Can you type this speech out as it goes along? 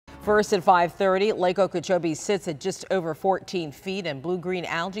First at 5:30, Lake Okeechobee sits at just over 14 feet and blue-green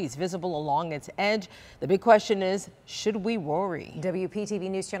algae is visible along its edge. The big question is, should we worry? WPTV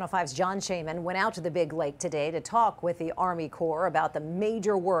News Channel 5's John Shaman went out to the big lake today to talk with the Army Corps about the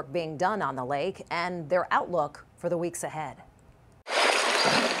major work being done on the lake and their outlook for the weeks ahead.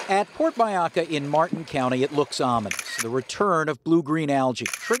 At Port Mayaca in Martin County, it looks ominous. The return of blue-green algae,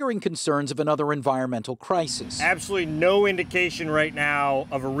 triggering concerns of another environmental crisis. Absolutely no indication right now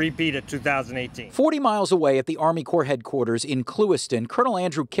of a repeat of 2018. 40 miles away at the Army Corps headquarters in Clewiston, Colonel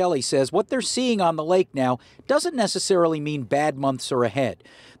Andrew Kelly says what they're seeing on the lake now doesn't necessarily mean bad months are ahead.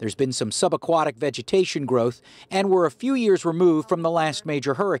 There's been some subaquatic vegetation growth, and we're a few years removed from the last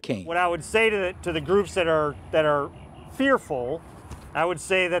major hurricane. What I would say to the groups that are fearful, I would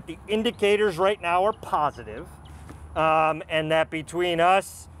say that the indicators right now are positive, and that between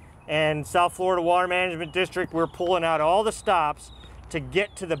us and South Florida Water Management District, we're pulling out all the stops to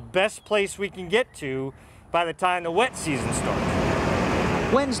get to the best place we can get to by the time the wet season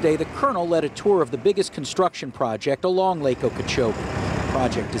starts. Wednesday, the colonel led a tour of the biggest construction project along Lake Okeechobee, a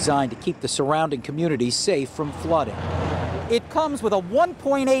project designed to keep the surrounding communities safe from flooding. It comes with a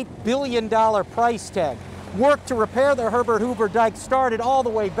 $1.8 billion price tag. Work to repair the Herbert Hoover Dike started all the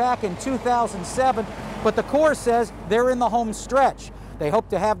way back in 2007, but the Corps says they're in the home stretch. They hope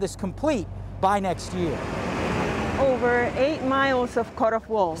to have this complete by next year. Over 8 miles of cut-off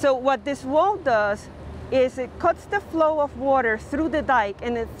wall. So what this wall does is it cuts the flow of water through the dike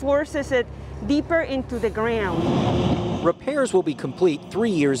and it forces it deeper into the ground. Repairs will be complete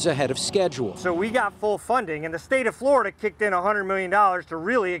 3 years ahead of schedule. So we got full funding, and the state of Florida kicked in $100 million to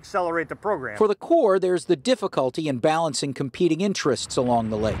really accelerate the program. For the Corps, there's the difficulty in balancing competing interests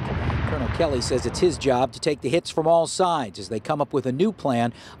along the lake. Colonel Kelly says it's his job to take the hits from all sides as they come up with a new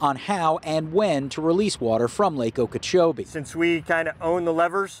plan on how and when to release water from Lake Okeechobee. Since we kind of own the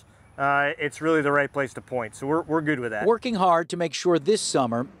levers, it's really the right place to point, so we're good with that. Working hard to make sure this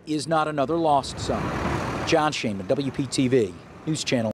summer is not another lost summer. John Shaman, WPTV News Channel.